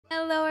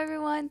Hello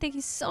everyone, thank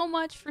you so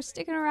much for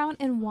sticking around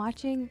and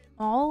watching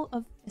all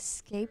of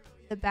Escape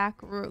the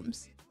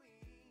Backrooms.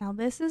 Now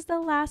this is the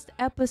last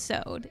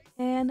episode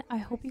and I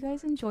hope you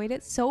guys enjoyed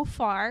it so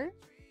far.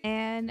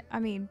 And I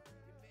mean,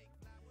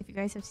 if you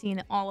guys have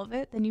seen all of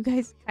it, then you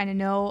guys kind of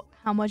know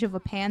how much of a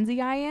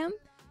pansy I am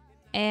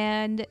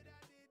and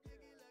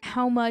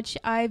how much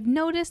I've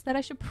noticed that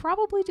I should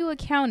probably do a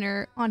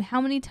counter on how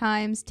many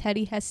times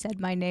Teddy has said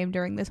my name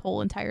during this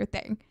whole entire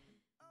thing,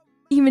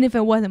 even if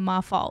it wasn't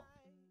my fault.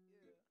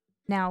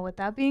 Now, with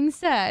that being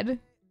said,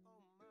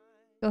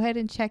 go ahead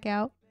and check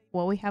out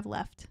what we have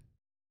left.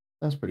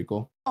 That's pretty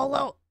cool.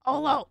 Hello.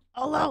 Oh,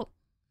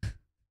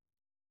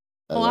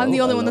 I'm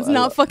the only one that's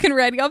not fucking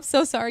ready. I'm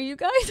so sorry, you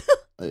guys.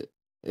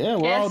 Yeah,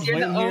 we're all you're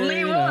the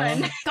only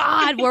one.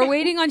 God, we're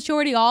waiting on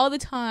Shorty all the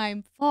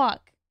time.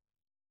 Fuck.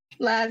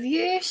 Love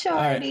you,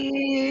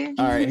 Shorty.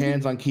 All right,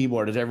 hands on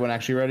keyboard. Is everyone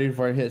actually ready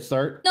before I hit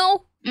start?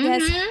 No.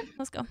 Yes.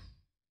 Let's go.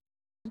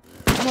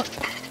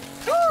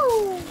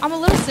 I'm a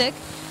little sick.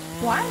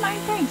 Why am I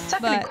getting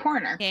stuck in a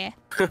corner? Yeah.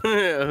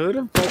 Who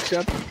the fuck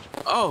shut?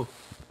 Oh.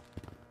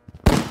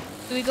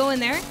 Do we go in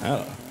there?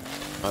 Oh.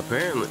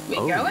 Apparently. We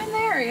go in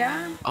there,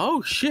 yeah.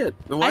 Oh shit!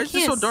 Why is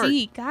this so dark? I can't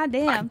see.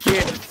 Goddamn. I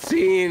can't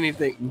see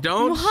anything.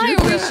 Don't Why shoot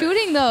are we that.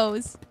 shooting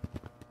those?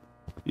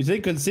 You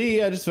think couldn't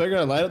see? I just figured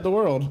I'd light up the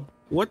world.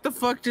 What the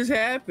fuck just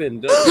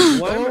happened?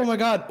 Oh my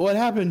god! What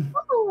happened?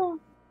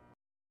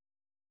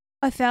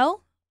 I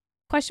fell?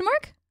 Question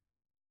mark?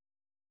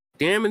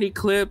 Damn it,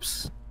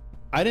 Eclipse!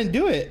 I didn't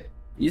do it.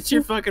 It's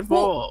your fucking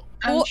fault.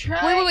 I'm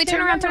trying wait, to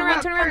turn around.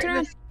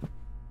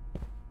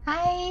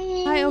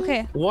 Hi. Hi,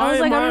 okay. Why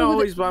am I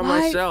always by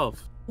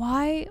myself?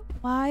 Why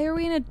are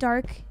we in a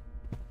dark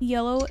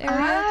yellow area?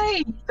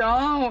 I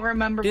don't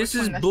remember This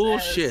which is one this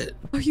bullshit. is.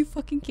 Are you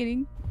fucking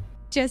kidding?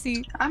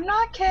 Jesse. I'm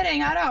not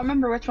kidding. I don't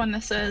remember which one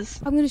this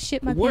is. I'm gonna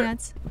shit my What?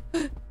 pants.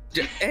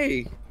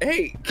 Hey,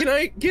 can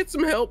I get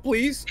some help,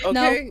 please?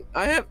 Okay,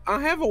 no. I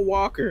have a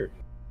walker.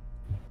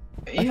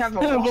 You have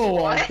a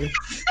walker.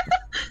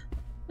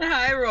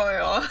 Hi,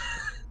 Royal.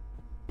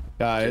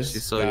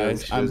 Guys,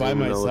 I'm by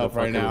myself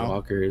right now.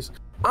 Walkers.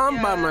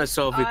 I'm by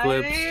myself,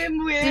 Eclipse.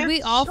 Did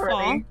we all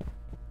fall?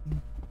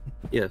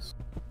 Yes.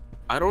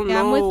 I don't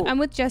know. I'm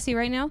with Jessie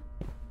right now.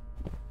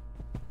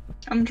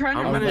 I'm trying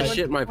to. I'm gonna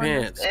shit my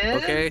pants.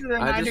 Okay.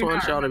 I just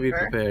want y'all to be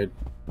prepared.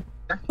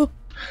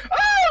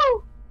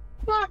 Oh!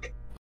 Fuck.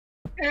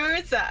 Who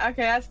is that?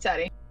 Okay, that's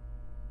Teddy.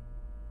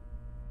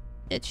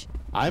 Bitch.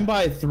 I'm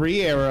by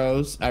 3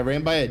 arrows. I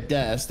ran by a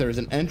desk. There's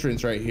an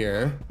entrance right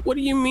here. What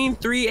do you mean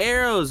 3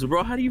 arrows,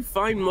 bro? How do you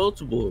find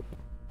multiple?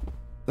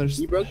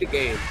 You broke the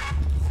game.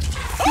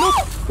 Nope.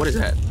 What is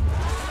that?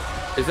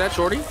 Is that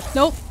Shorty?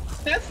 Nope.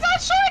 That's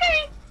not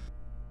Shorty.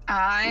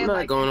 I'm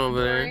not going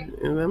over there.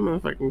 That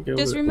motherfucking kill.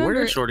 Just remember.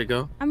 Where did Shorty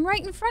go? I'm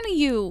right in front of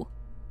you.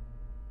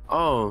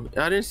 Oh,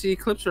 I didn't see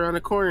Eclipse around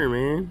the corner,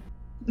 man.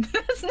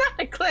 That's not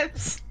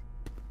Eclipse.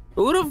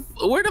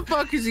 Where the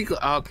fuck is he?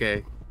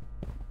 Okay.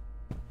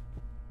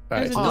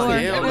 There's a door.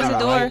 There's a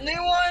door. The only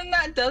one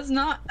that does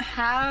not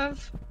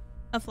have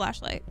a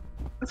flashlight.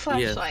 A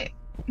flashlight.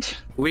 Yeah.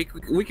 We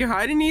can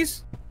hide in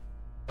these.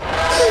 Oh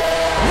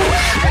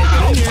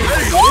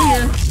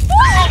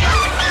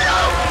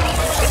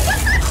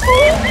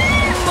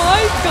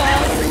my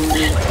god!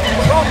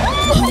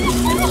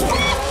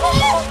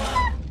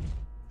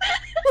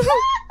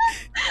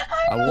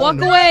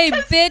 Walk away,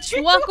 bitch!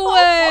 Walk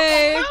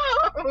away!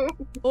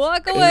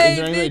 Walk away,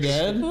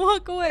 bitch!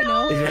 Walk away,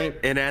 no.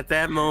 And at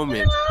that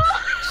moment,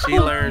 she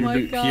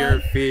learned pure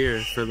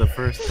fear for the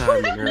first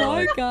time in her life. Oh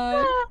my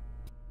god!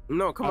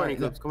 No, come on,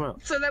 Eclipse, come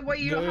out. So that way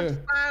you don't have to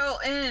file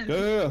in.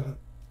 Yeah.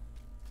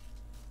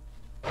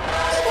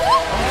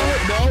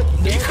 No.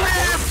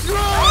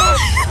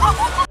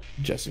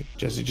 Jessie,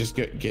 just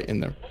get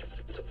in there.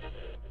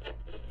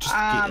 Just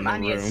I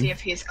need to see if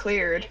he's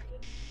cleared.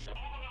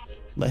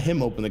 Let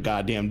him open the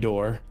goddamn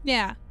door.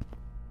 Yeah.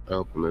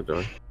 Open the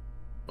door.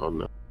 Oh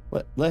no.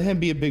 Let him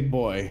be a big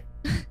boy.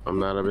 I'm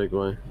not a big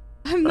boy.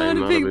 I'm not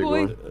a big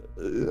boy.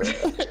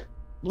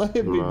 Let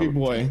him be a big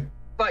boy.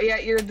 But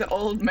yet you're the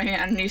old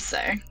man, you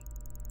say.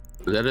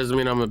 That doesn't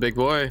mean I'm a big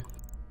boy.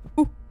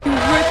 Ooh,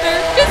 right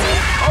there.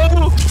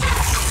 Oh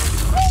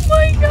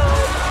my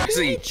god.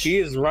 See, she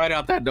is right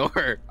out that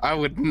door. I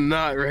would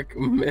not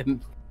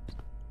recommend.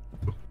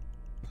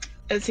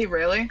 Is he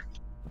really?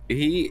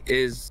 He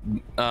is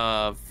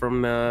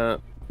from the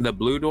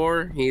blue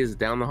door. He is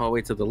down the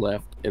hallway to the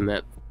left in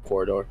that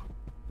corridor.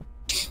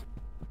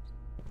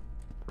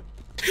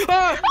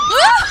 Ah!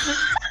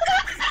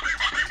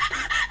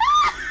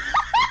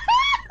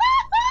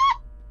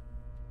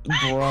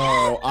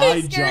 Bro,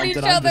 I jumped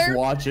and I'm just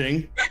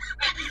watching.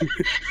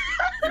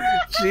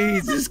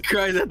 Jesus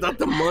Christ, I thought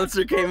the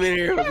monster came in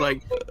here and was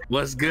like,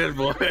 what's good,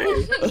 boy?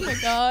 Oh my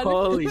god.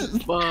 Holy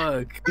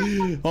fuck.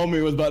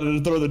 Homie was about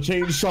to throw the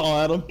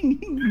chainsaw at him.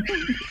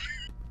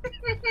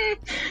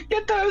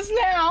 Get those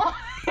now.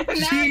 Now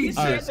you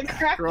Jesus see the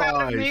crap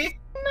out of me.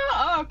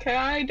 No, okay,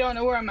 I don't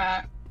know where I'm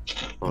at.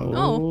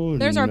 Oh,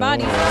 there's our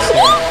bodies.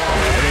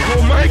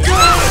 Oh my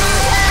god!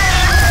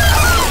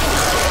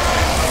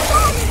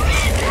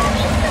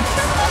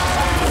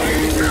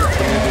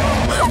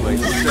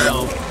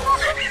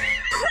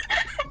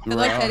 Good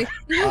luck, Teddy.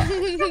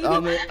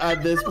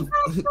 At this point,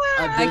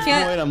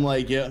 I'm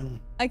like, yeah.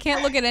 I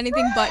can't look at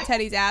anything but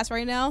Teddy's ass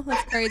right now.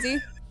 That's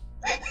crazy.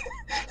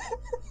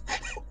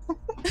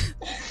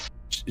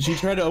 She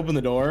tried to open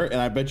the door, and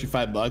I bet you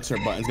 $5 her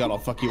buttons got all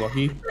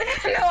fucky-wucky.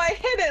 No, I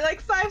hit it like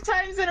 5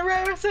 times in a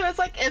row, so it's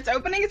like, it's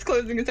opening, it's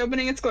closing, it's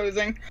opening, it's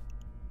closing.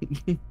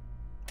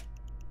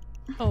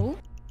 Oh.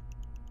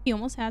 He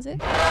almost has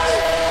it. Are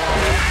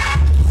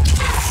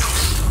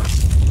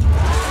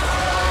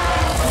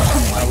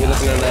we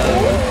looking at that?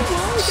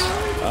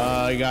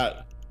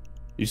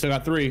 You still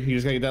got 3. You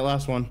just gotta get that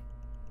last one.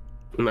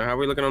 No, how are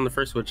we looking on the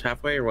first switch?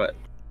 Halfway or what?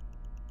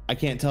 I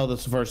can't tell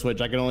this first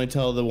switch. I can only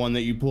tell the one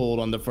that you pulled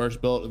on the first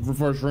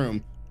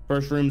room.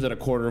 First room's at a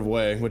quarter of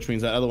way, which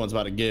means that other one's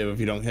about to give if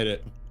you don't hit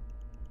it.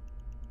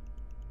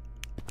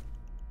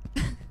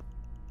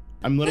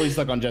 I'm literally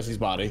stuck on Jessie's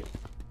body.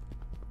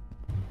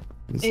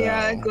 So...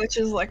 Yeah, it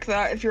glitches like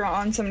that if you're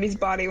on somebody's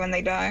body when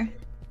they die.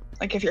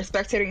 Like if you're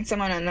spectating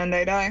someone and then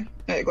they die,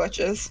 it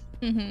glitches.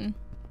 Mm-hmm.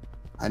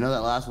 I know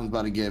that last one's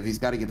about to give. He's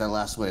got to get that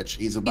last switch.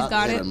 He's about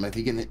to hit him. If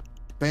he can hit,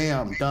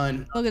 bam,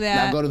 done. Look at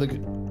that. Now go to the.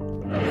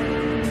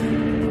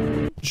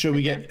 Should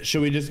we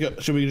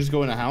just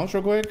go in a house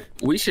real quick?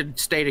 We should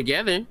stay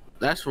together.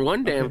 That's for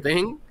one damn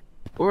thing.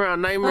 We're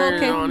on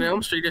Nightmare on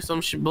Elm Street or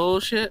some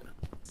bullshit.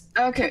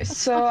 Okay,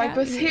 so like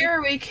with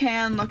here we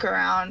can look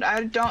around.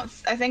 I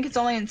think it's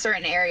only in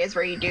certain areas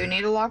where you do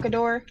need to lock a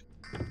door.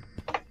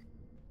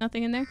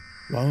 Nothing in there?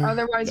 Well,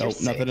 otherwise you're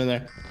safe. Nothing in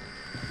there.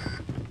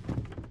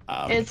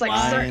 It's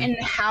like certain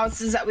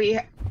houses that we...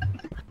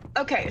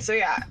 Okay, so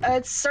yeah,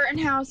 it's certain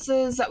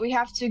houses that we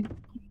have to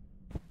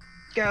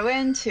go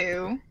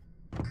into.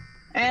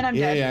 And I'm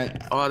dead.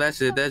 Yeah. Oh,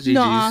 that's it. That's GG's.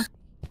 Nuh-uh.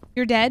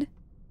 You're dead?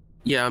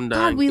 Yeah, I'm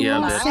dying. God, we yeah,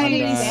 lost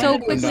sanity so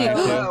quickly.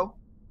 Low.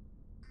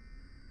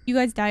 You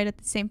guys died at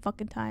the same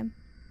fucking time.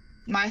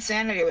 My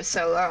sanity was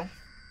so low.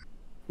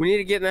 We need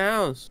to get in the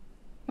house.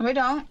 We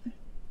don't.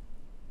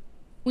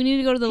 We need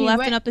to go to the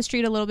left and up the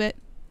street a little bit.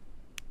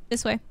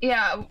 This way.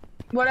 Yeah,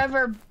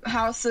 whatever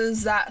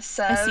houses that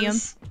says. I see him.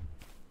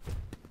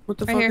 What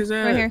the fuck is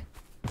that? Right here.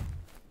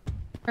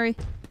 Hurry.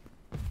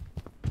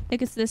 I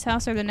think it's this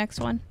house or the next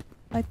one.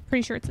 I'm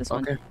pretty sure it's this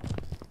one.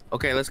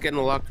 Okay, let's get in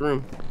the locked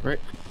room, right?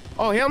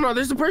 Oh, hell no,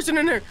 there's a person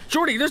in there.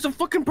 Jordy, there's a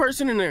fucking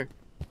person in there.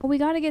 Well, we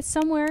gotta get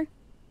somewhere.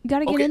 We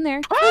gotta get in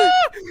there.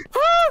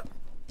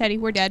 Teddy,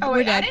 we're dead. Oh, we're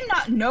wait, dead. I did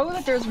not know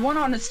that there's one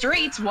on the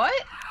streets. What?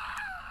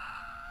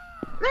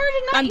 There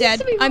did not I'm used dead.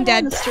 to be one I'm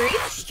dead. on the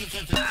streets.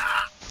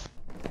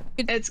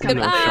 It's coming.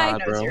 No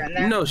shot, bro.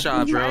 No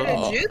shot,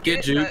 bro.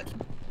 Get juked.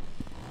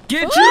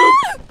 Get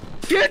juked!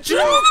 Get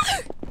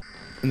juked!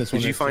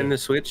 Did you find the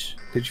switch?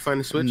 Did you find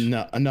the switch?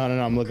 No.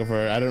 I'm looking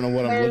for it. I don't know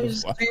what I'm looking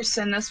for. There's juice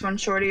in this one,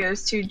 Shorty.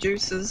 There's 2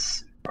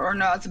 juices. Or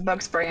no, it's a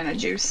bug spray and a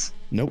juice.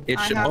 Nope. It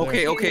should,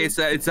 okay, it's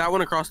that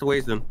one across the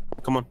ways then.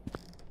 Come on.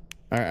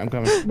 Alright, I'm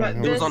coming. Oh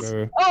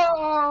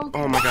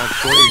my god,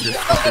 Shorty just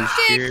fucking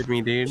scared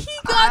me, dude. He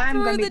got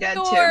through the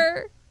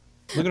door.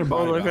 Look at her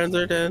body. All my friends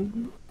are dead.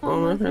 All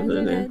my friends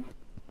are dead.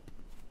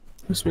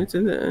 Push me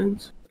to the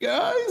end.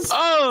 Guys!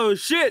 Oh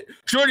shit!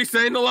 Shorty,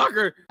 stay in the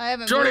locker! I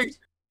haven't moved.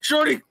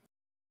 Shorty!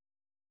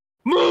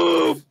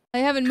 Move! I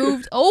haven't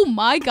moved. Oh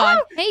my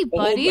god. Hey,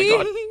 buddy. Oh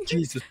my god.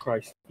 Jesus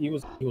Christ. He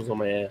was on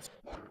my ass.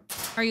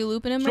 Are you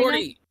looping him right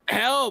Shorty,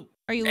 help!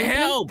 Are you looping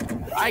help!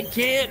 I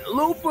can't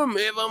loop him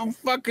if I'm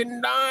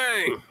fucking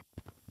dying.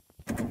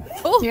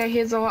 Oh! Yeah,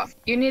 he's a lot.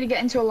 You need to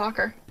get into a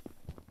locker.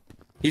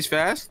 He's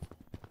fast?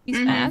 He's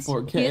fast.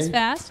 4K. He is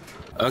fast.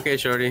 Okay,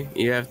 Shorty.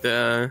 You have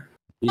to,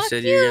 you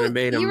said you were gonna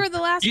bait him. You were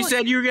the last one. You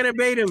said you were gonna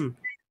bait him.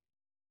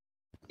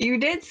 You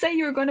did say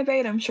you were going to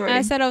bait him, Shorty.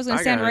 I said I was gonna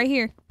stand right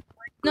here.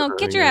 No,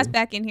 get your ass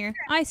back in here.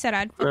 I said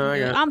I'd fucking do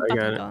it. I'm fucking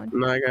going.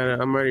 No, I got it.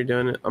 I'm already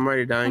doing it. I'm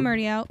already dying. I'm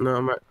already out.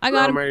 No, I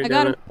got him. I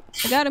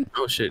got him.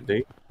 Oh shit,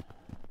 dude.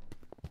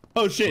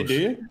 Oh shit, do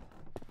you?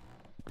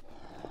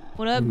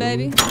 What up,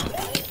 baby?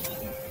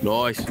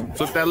 Nice.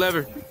 Flip that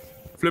lever.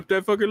 Flip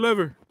that fucking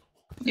lever.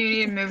 You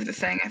need to move the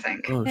thing, I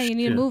think. Oh, hey, you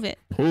need to move it.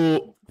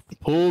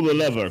 Pull the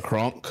lever,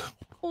 Kronk.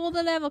 Pull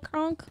the lever,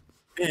 Kronk.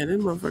 Man,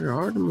 this motherfucker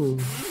hard to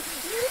move.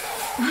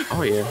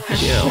 Oh yeah.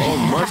 Yeah, oh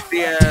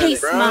musty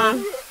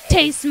ass,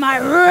 Taste my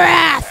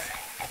wrath,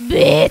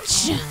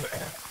 bitch.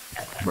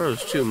 Bro,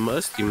 it's too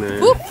musty,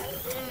 man. Oop.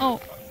 Oh.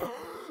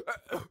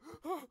 I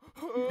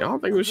don't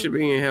think we should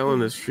be in hell in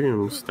the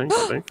streams.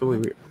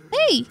 Thankfully,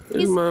 Hey,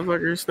 this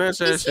motherfucker snatch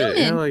that shit.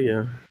 human. Hell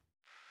yeah.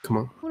 Come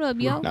on. What up,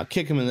 yo? Now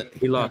kick him in the.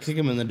 He lost. Kick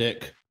him in the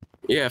dick.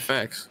 Yeah,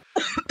 facts.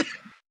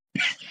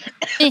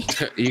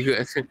 You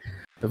got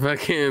the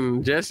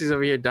fucking Jessie's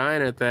over here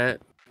dying at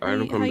that.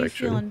 Alright, I'm coming how you back.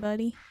 feeling,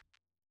 buddy?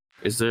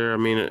 Is there? I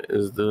mean,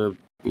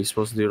 you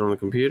supposed to do it on the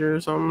computer or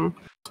something?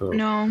 So.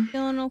 No.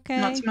 Feeling okay?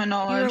 Not to my You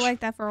knowledge. were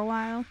like that for a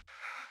while.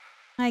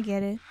 I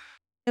get it.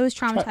 It was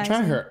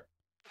traumatizing.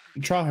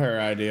 Try her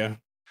idea.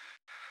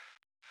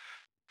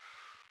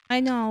 I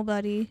know,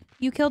 buddy.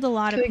 You killed a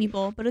lot of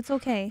people, but it's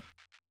okay.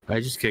 I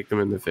just kicked him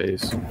in the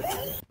face.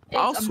 It's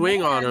I'll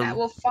swing on him. that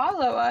will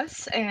follow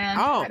us and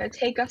try to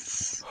take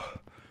us.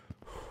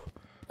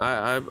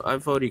 I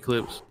vote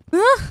Eclipse.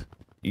 Why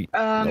do you think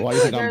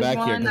I'm there's back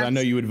here? one Because I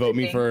know you would vote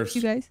me that's first.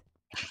 You guys.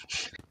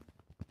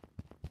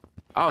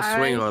 I'll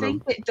swing I on him.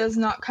 think it does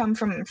not come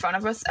from in front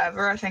of us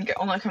ever. I think it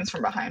only comes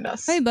from behind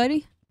us. Hey,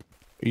 buddy.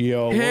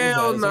 Yo, what was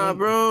Hell that? nah,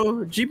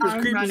 bro. Jeepers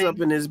I'm Creepers running. up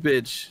in this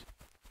bitch.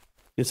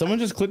 Did someone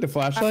just click the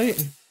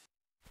flashlight?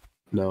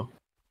 No.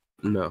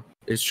 No.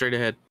 It's straight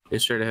ahead.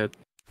 It's straight ahead.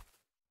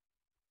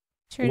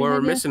 Straight We're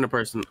ahead, yeah. missing a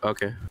person.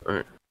 Okay.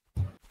 Alright.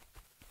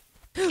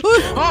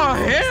 Oh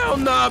hell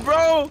nah,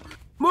 bro!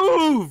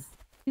 Move!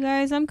 You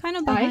guys, I'm kind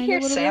of I behind a hear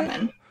little bit.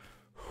 salmon.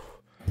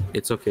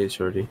 It's okay,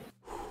 shorty.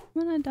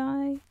 I'm gonna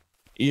die.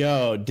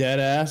 Yo, dead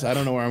ass. I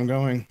don't know where I'm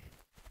going.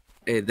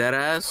 Hey, that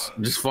ass,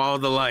 just follow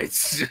the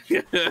lights.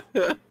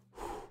 I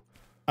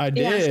Yeah,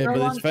 did, so but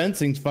long- this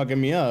fencing's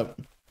fucking me up.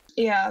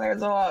 Yeah,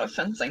 there's a lot of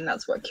fencing.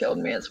 That's what killed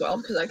me as well,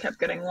 because I kept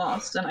getting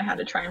lost and I had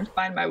to try and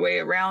find my way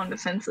around the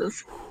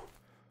fences.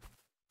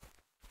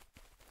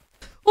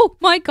 Oh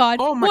my god.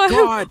 Oh my What?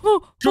 god.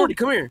 Oh, Shorty,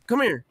 come here.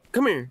 Come here.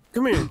 Come here.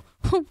 Come here.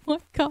 oh my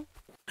god.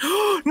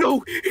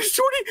 No, it's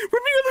Shorty.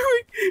 Run the other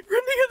way.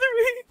 Run the other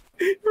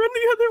way. Run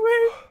the other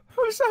way.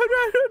 I'm so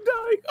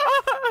dying.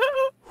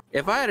 Ah!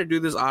 If I had to do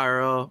this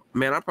IRL,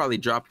 man, I'd probably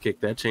drop kick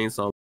that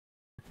chainsaw.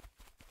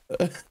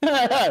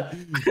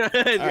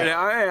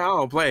 I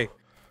don't play.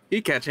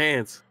 He catch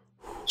hands.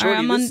 Shorty,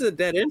 I'm this on- is a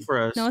dead end for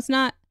us. No, it's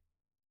not.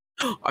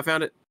 I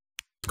found it.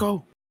 Let's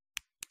go.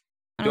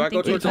 I Do don't I go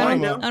think towards you, the I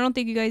line don't, now? I don't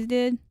think you guys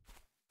did.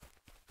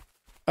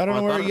 I don't Oh,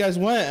 I know where thought you guys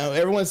went.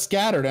 Everyone's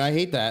scattered, and I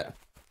hate that.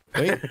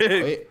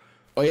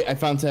 Wait. I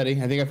found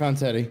Teddy. I think I found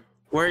Teddy.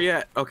 Where you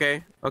at?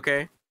 Okay.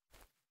 Okay.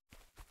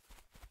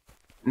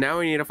 Now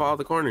we need to follow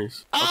the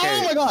corners. Okay.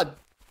 Oh my god!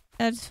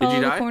 Just Did you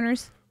follow the die?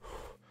 corners.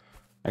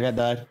 I got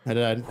died. I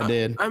died. I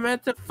did. I'm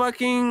at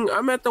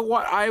the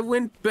what? I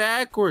went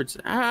backwards.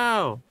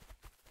 How?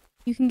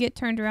 You can get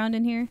turned around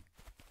in here.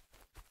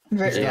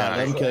 Very Stop. Yeah,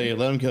 Let him kill you.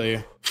 Let him kill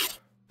you.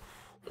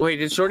 Wait,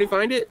 did Shorty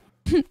find it?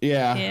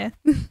 Yeah.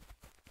 Yeah.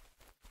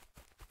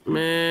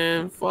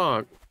 Man,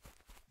 fuck.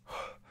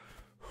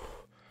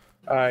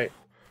 Alright.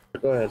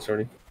 Go ahead,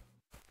 Shorty.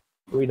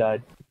 We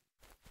died.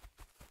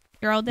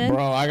 You're all dead?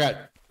 Bro, I got.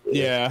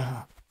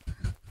 Yeah.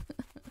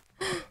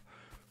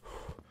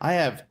 I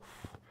have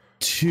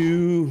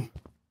 2.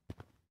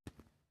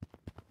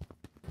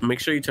 Make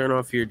sure you turn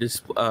off your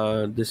this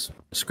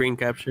screen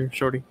capture,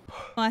 Shorty.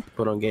 Why?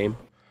 Put on game.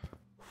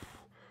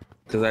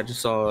 Cause I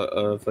just saw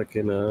a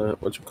fucking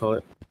what you call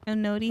it? No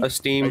noti. A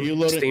Steam. Are you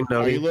loading? Steam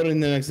Are you noti. loading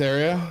the next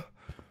area?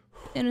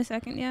 In a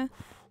second, yeah.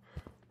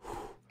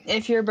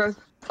 If you're both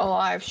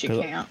alive, she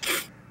Hello. can't.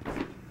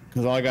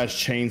 Because all I got is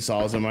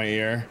chainsaws in my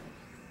ear.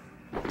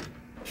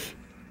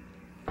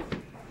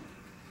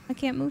 I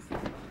can't move. Oh,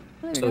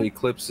 there So we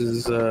Eclipse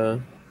is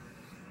go.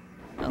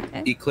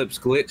 Okay. Eclipse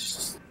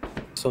glitched.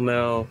 So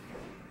now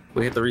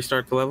we have to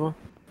restart the level.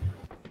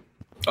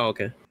 Oh,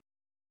 okay.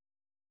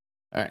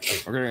 All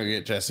right, we're gonna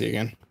get Jessie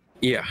again.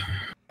 Yeah.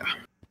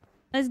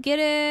 Let's get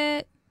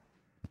it.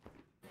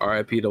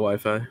 R.I.P. to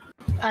Wi-Fi.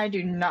 I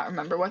do not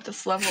remember what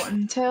this level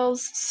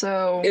entails,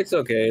 so It's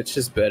okay. It's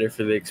just better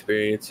for the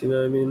experience. You know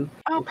what I mean?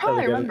 I'll We'll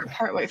probably get it. remember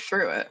partway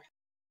through it.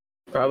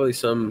 Probably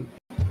some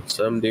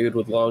dude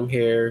with long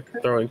hair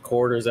throwing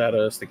quarters at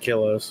us to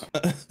kill us.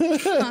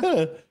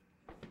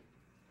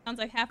 Sounds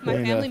like half my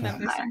Fair family enough.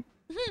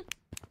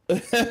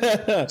 members. There's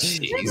no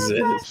Jesus.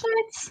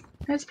 flashlights.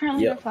 There's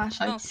apparently Yep. no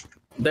flashlights.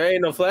 There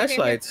ain't no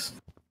flashlights.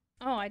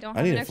 Oh, I don't I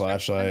have need an a extra. My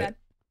flashlight. bad.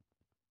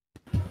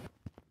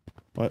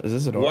 What is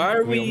this a door? Why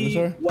are Can open this we?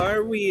 door? Why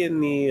are we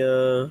in the?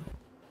 AO?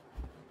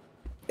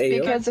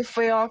 Because if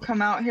we all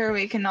come out here,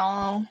 we can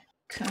all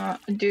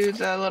do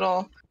the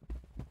little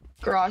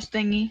garage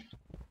thingy.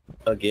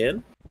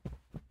 Again?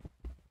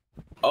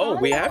 Oh,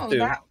 we have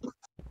to.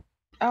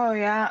 Oh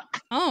yeah.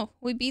 Oh,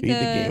 we beat, Beat the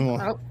game.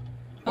 Oh.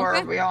 Or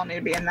Okay. we all need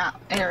to be in that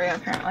area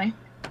apparently.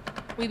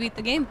 We beat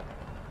the game.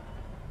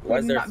 Why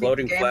is there a Not beat the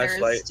floating game, there is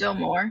flashlight? Still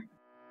more.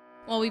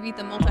 Well, we beat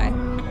the multi.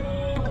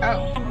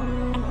 Oh.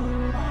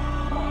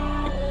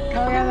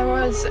 Oh yeah, there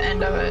was the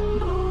end of it.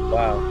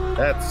 Wow,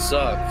 that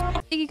sucked.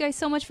 Thank you guys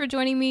so much for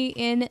joining me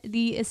in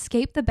the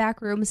Escape the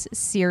Backrooms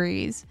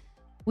series.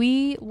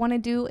 We want to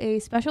do a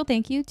special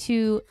thank you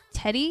to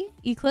Teddy,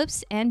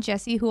 Eclipse, and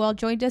Jessie, who all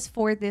joined us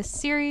for this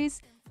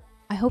series.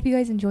 I hope you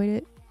guys enjoyed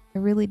it. I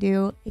really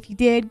do. If you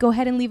did, go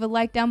ahead and leave a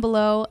like down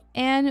below.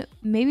 And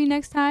maybe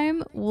next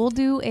time we'll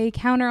do a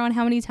counter on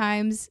how many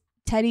times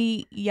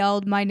Teddy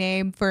yelled my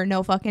name for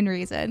no fucking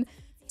reason.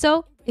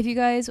 So if you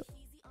guys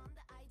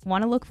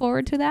want to look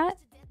forward to that,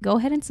 go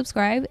ahead and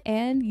subscribe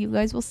and you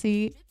guys will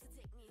see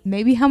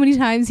maybe how many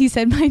times he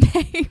said my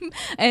name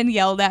and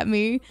yelled at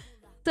me.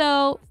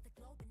 So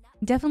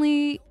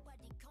definitely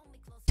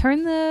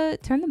turn the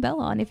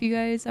bell on if you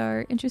guys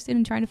are interested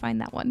in trying to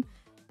find that one.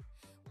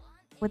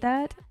 With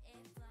that,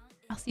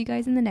 I'll see you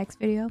guys in the next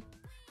video.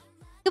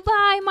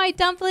 Goodbye, my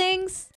dumplings!